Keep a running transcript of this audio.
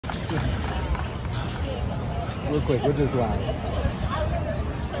real quick. We're just live.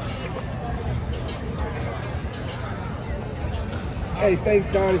 Hey,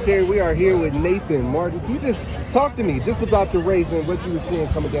 thanks, Don and Terry. We are here with Nathan Martin. Can you just talk to me just about the race and what you were seeing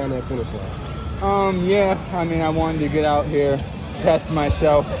coming down that finish line? Yeah, I mean, I wanted to get out here, test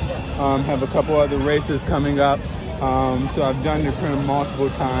myself, have a couple other races coming up. So I've done the Crim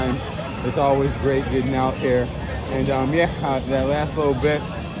multiple times. It's always great getting out here. And yeah, that last little bit,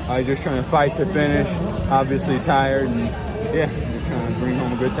 I was just trying to fight to finish, obviously tired, and yeah, just trying to bring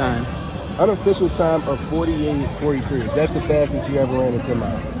home a good time. Unofficial time of 48:43. Is that the fastest you ever ran in 10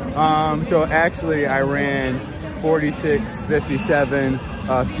 miles? So actually I ran 46:57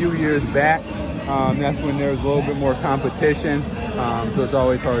 a few years back. That's when there was a little bit more competition. So it's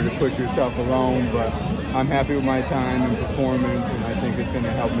always hard to push yourself alone, but I'm happy with my time and performance, and I think it's going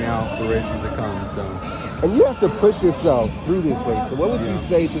to help me out for races to come. So. And you have to push yourself through this race. So what would you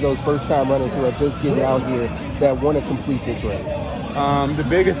say to those first-time runners who are just getting out here that want to complete this race? The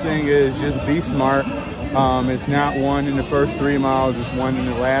biggest thing is just be smart. It's not one in the first 3 miles, it's one in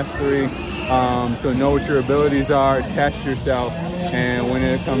the last 3. So know what your abilities are, test yourself, and when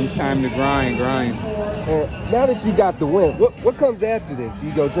it comes time to grind. Now that you got the win, what comes after this? Do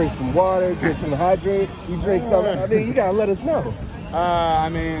you go drink some water, get some hydrate, you drink something? I mean, you gotta let us know. I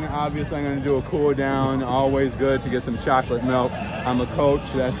mean, obviously I'm gonna do a cool down. Always good to get some chocolate milk. I'm a coach,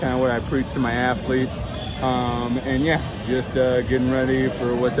 so that's kind of what I preach to my athletes. And yeah, just getting ready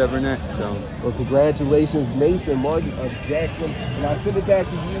for what's ever next. So, well, congratulations, Nathan Martin of Jackson. And I send it back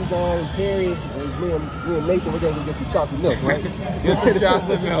to you, Don and Terry. Me and Nathan, we're gonna go get some chocolate milk, right? Get some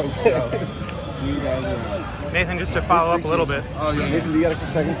chocolate milk. So. You guys are... Nathan, just to follow up a little bit. Oh yeah. Nathan, you got a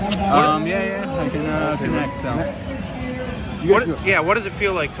second? Yeah, I can connect. So. What does it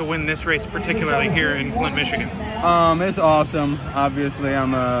feel like to win this race, particularly here in Flint, Michigan? It's awesome. Obviously,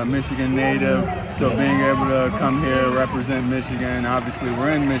 I'm a Michigan native, so being able to come here, represent Michigan, obviously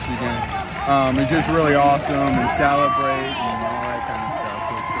we're in Michigan, it's just really awesome, and celebrate and all that kind of stuff,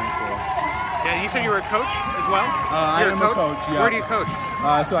 so it's pretty cool. Yeah, you said you were a coach as well? I am a coach, yeah. Where do you coach?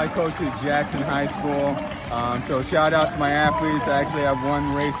 So I coach at Jackson High School. So shout out to my athletes. I actually have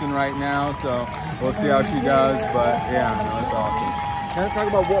one racing right now, so we'll see how she does. But yeah, no, it's awesome. Kind of talk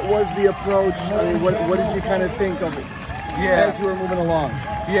about what was the approach? I mean, what did you kind of think of it as you were moving along?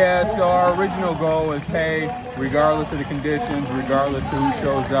 Yeah, so our original goal was, hey, regardless of the conditions, regardless of who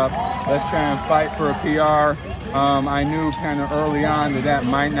shows up, let's try and fight for a PR. I knew kind of early on that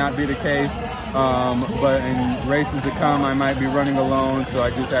might not be the case. But in races to come, I might be running alone, so I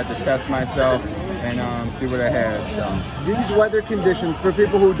just had to test myself and see what I had. So these weather conditions, for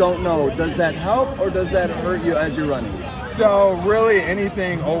people who don't know, does that help or does that hurt you as you're running? So really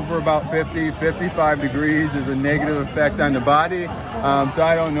anything over about 50, 55 degrees is a negative effect on the body. So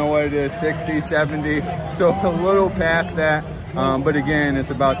I don't know what it is, 60, 70, so a little past that. But again, it's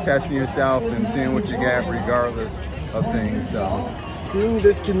about testing yourself and seeing what you got regardless of things. So. Seeing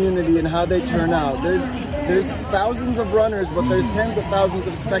this community and how they turn out, there's thousands of runners, but there's tens of thousands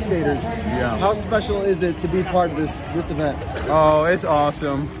of spectators. Yeah. How special is it to be part of this event? Oh, it's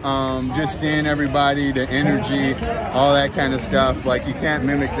awesome. Just seeing everybody, the energy, all that kind of stuff. Like, you can't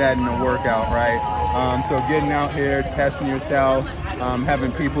mimic that in a workout, right? So getting out here, testing yourself,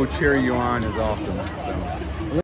 having people cheer you on is awesome. So.